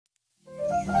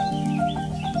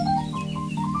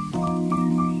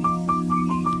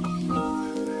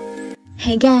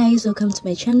Hey guys, welcome to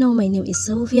my channel. My name is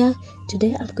Sylvia.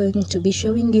 Today I'm going to be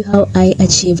showing you how I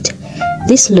achieved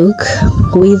this look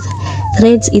with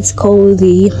threads. It's called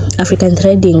the African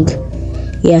threading.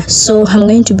 Yeah, so I'm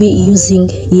going to be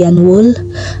using yarn wool.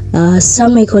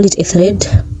 Some may call it a thread.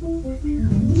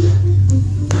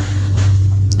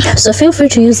 So feel free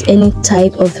to use any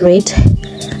type of thread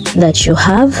that you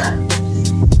have.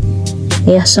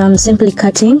 Yeah, so I'm simply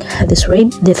cutting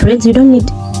the threads. You don't need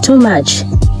too much.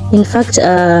 In fact,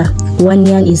 one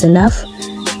yarn is enough.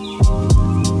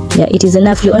 Yeah, it is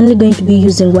enough. You're only going to be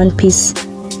using one piece,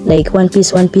 like one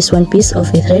piece of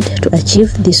a thread to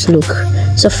achieve this look.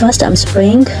 So first I'm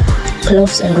spraying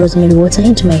cloves and rosemary water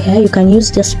into my hair. You can use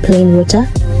just plain water.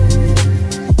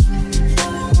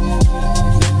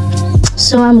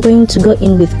 So I'm going to go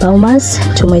in with Palmer's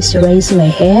to moisturize my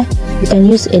hair. You can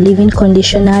use a leave-in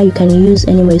conditioner. You can use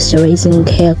any moisturizing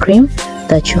hair cream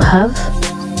that you have.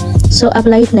 So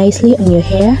apply it nicely on your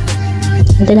hair,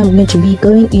 and then I'm going to be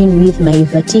going in with my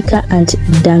Vatica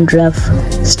anti-dandruff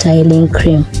styling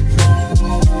cream.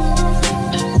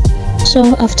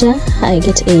 So after I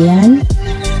get a yarn,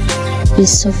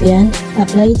 piece of yarn,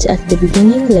 apply it at the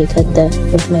beginning, like at the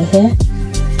of my hair,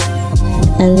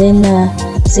 and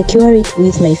then secure it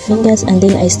with my fingers, and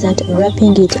then I start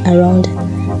wrapping it around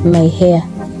my hair.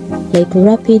 Like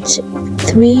wrap it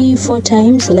 3-4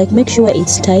 times. Like make sure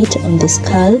it's tight on the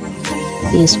scalp.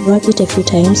 Yes, wrap it a few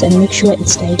times and make sure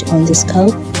it's tight on the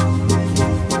scalp.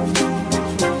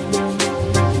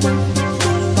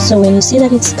 So when you see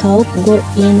that it's scalp, go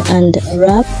in and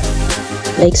wrap,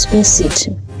 like space it.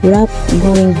 Wrap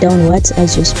going downwards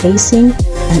as you're spacing,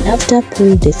 and after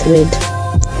pull the thread.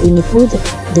 When you pull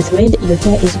the thread, your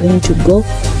hair is going to go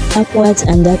upwards,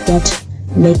 and that's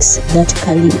what makes that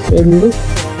curly look.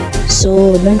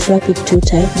 So don't wrap it too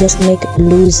tight, just make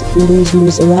loose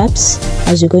wraps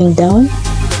as you're going down.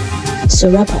 So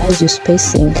wrap as you're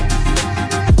spacing,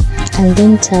 and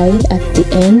then tie at the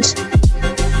end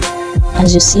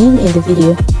as you're seeing in the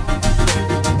video.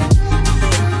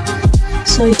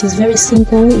 So it is very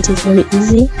simple, it is very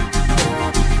easy.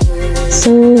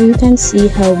 So you can see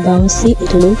how bouncy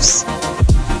it looks.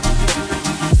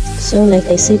 So like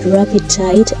I said, wrap it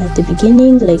tight at the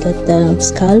beginning, like at the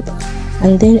scalp,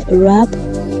 and then wrap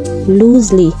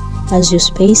loosely as you're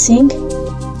spacing,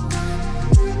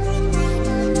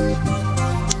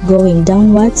 going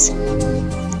downwards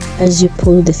as you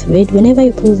pull the thread. Whenever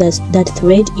you pull that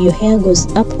thread, your hair goes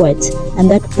upwards, and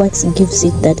that's what gives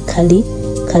it that curly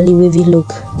wavy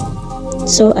look.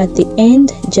 So at the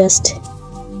end, just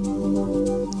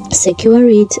secure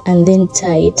it and then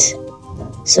tie it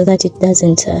so that it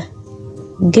doesn't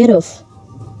get off.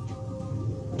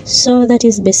 So that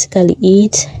is basically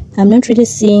it. I'm not really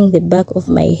seeing the back of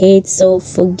my head, so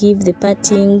forgive the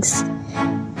partings.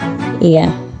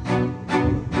 Yeah,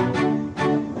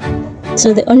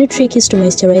 so the only trick is to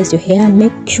moisturize your hair.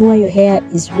 Make sure your hair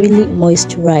is really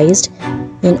moisturized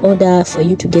in order for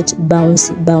you to get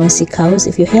bouncy curls.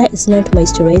 If your hair is not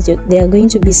moisturized, they are going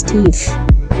to be stiff.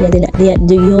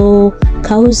 Your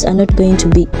curls are not going to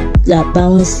be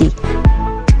bouncy.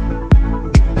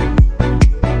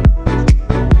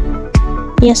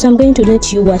 Yeah, so I'm going to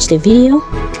let you watch the video,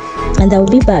 and I will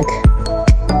be back.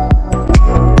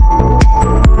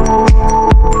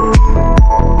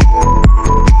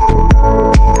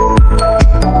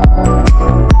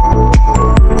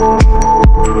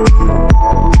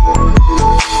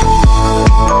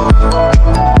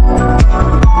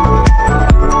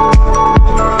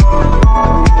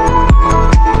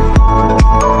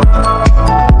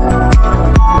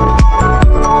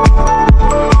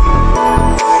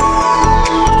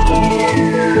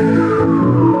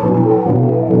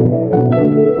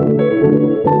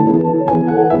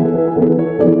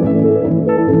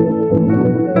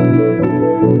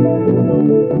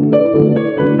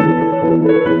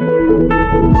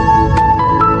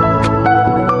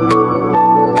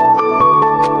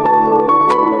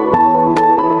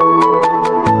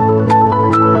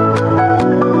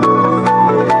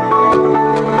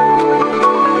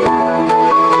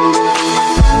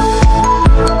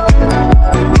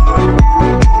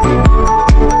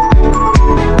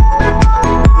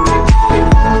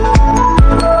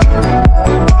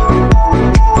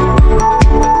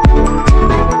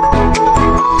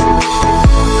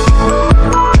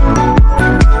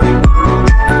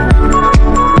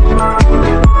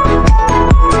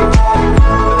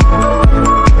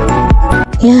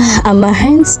 Yeah, are my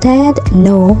hands tired?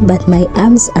 No, but my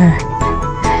arms are.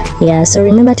 Yeah, so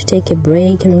remember to take a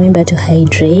break, remember to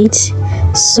hydrate.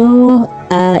 So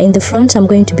in the front I'm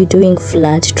going to be doing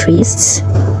flat twists.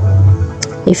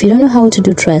 If you don't know how to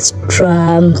do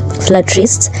flat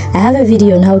twists, I have a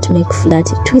video on how to make flat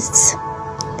twists.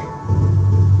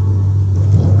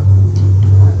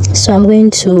 So I'm going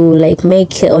to like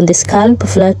make on the scalp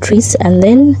flat twists, and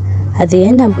then at the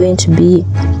end I'm going to be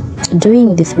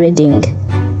doing the threading.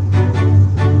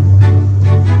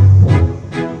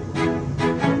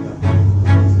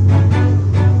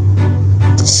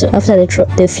 So after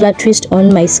the flat twist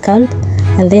on my scalp,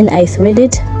 and then I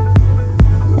threaded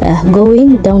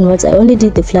going downwards. I only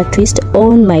did the flat twist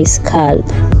on my scalp.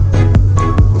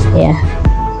 Yeah,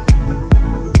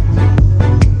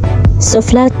 so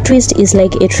flat twist is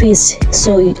like a twist,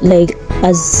 so like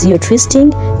as you're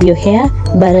twisting your hair,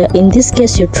 but in this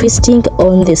case you're twisting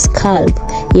on the scalp.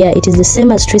 Yeah, it is the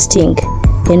same as twisting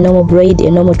a normal braid,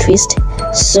 a normal twist.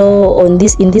 So in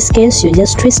this case you're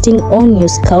just twisting on your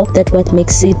scalp. That's what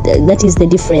makes it, that is the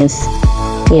difference.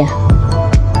 Yeah.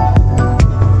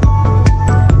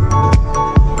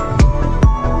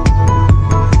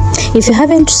 If you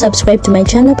haven't subscribed to my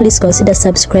channel, please consider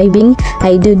subscribing.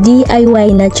 I do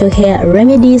DIY natural hair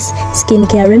remedies,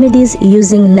 skincare remedies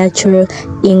using natural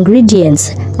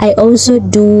ingredients. I also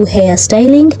do hair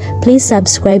styling. Please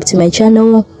subscribe to my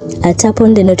channel, tap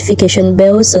on the notification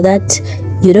bell so that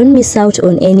you don't miss out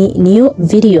on any new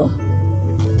video.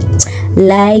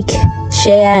 Like,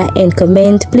 share and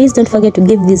comment. Please don't forget to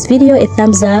give this video a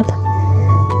thumbs up.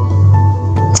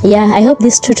 Yeah, I hope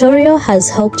this tutorial has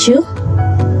helped you.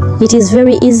 It is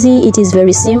very easy, it is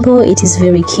very simple, it is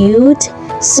very cute.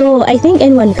 So I think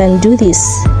anyone can do this.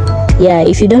 Yeah,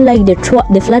 if you don't like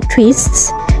the flat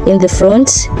twists in the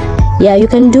front, yeah, you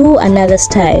can do another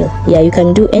style. Yeah, you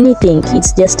can do anything.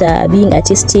 It's just being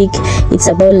artistic. It's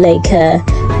about like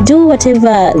do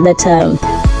whatever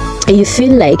that you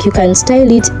feel like. You can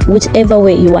style it whichever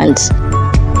way you want.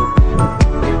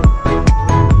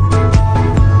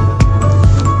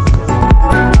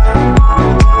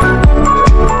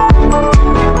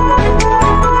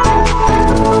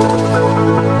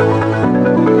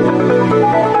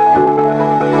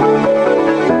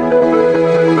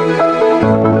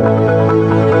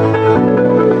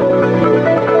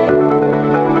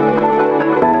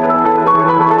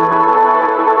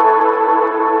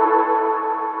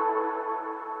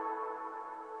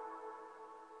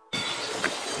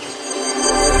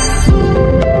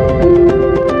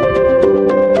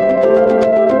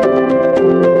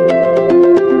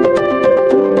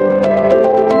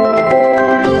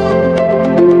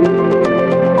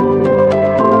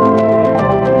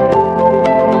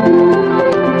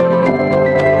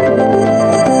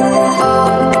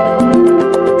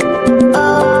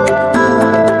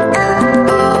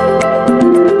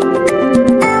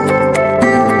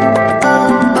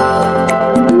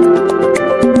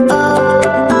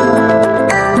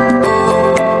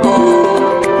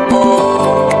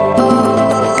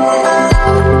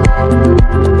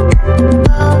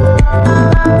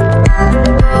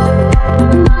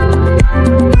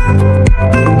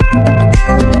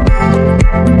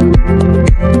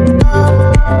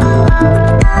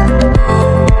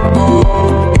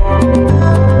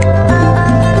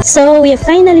 So we are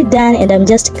finally done, and I'm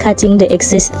just cutting the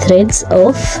excess threads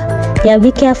off. Yeah,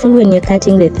 be careful when you're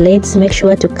cutting the threads. Make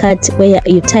sure to cut where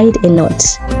you tied a knot.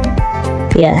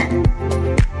 Yeah,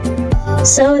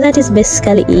 so that is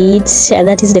basically it.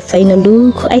 That is the final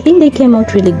look. I think they came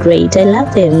out really great. I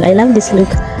love them. I love this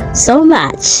look so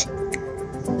much.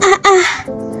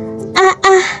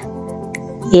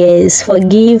 Yes,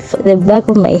 forgive the back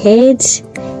of my head.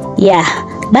 Yeah,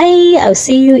 bye. I'll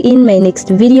see you in my next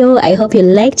video. I hope you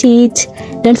liked it.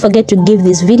 Don't forget to give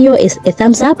this video a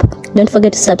thumbs up. Don't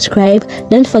forget to subscribe.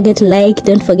 Don't forget to like.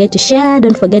 Don't forget to share.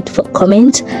 Don't forget to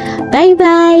comment. Bye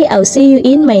bye. I'll see you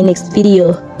in my next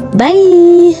video.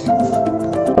 Bye.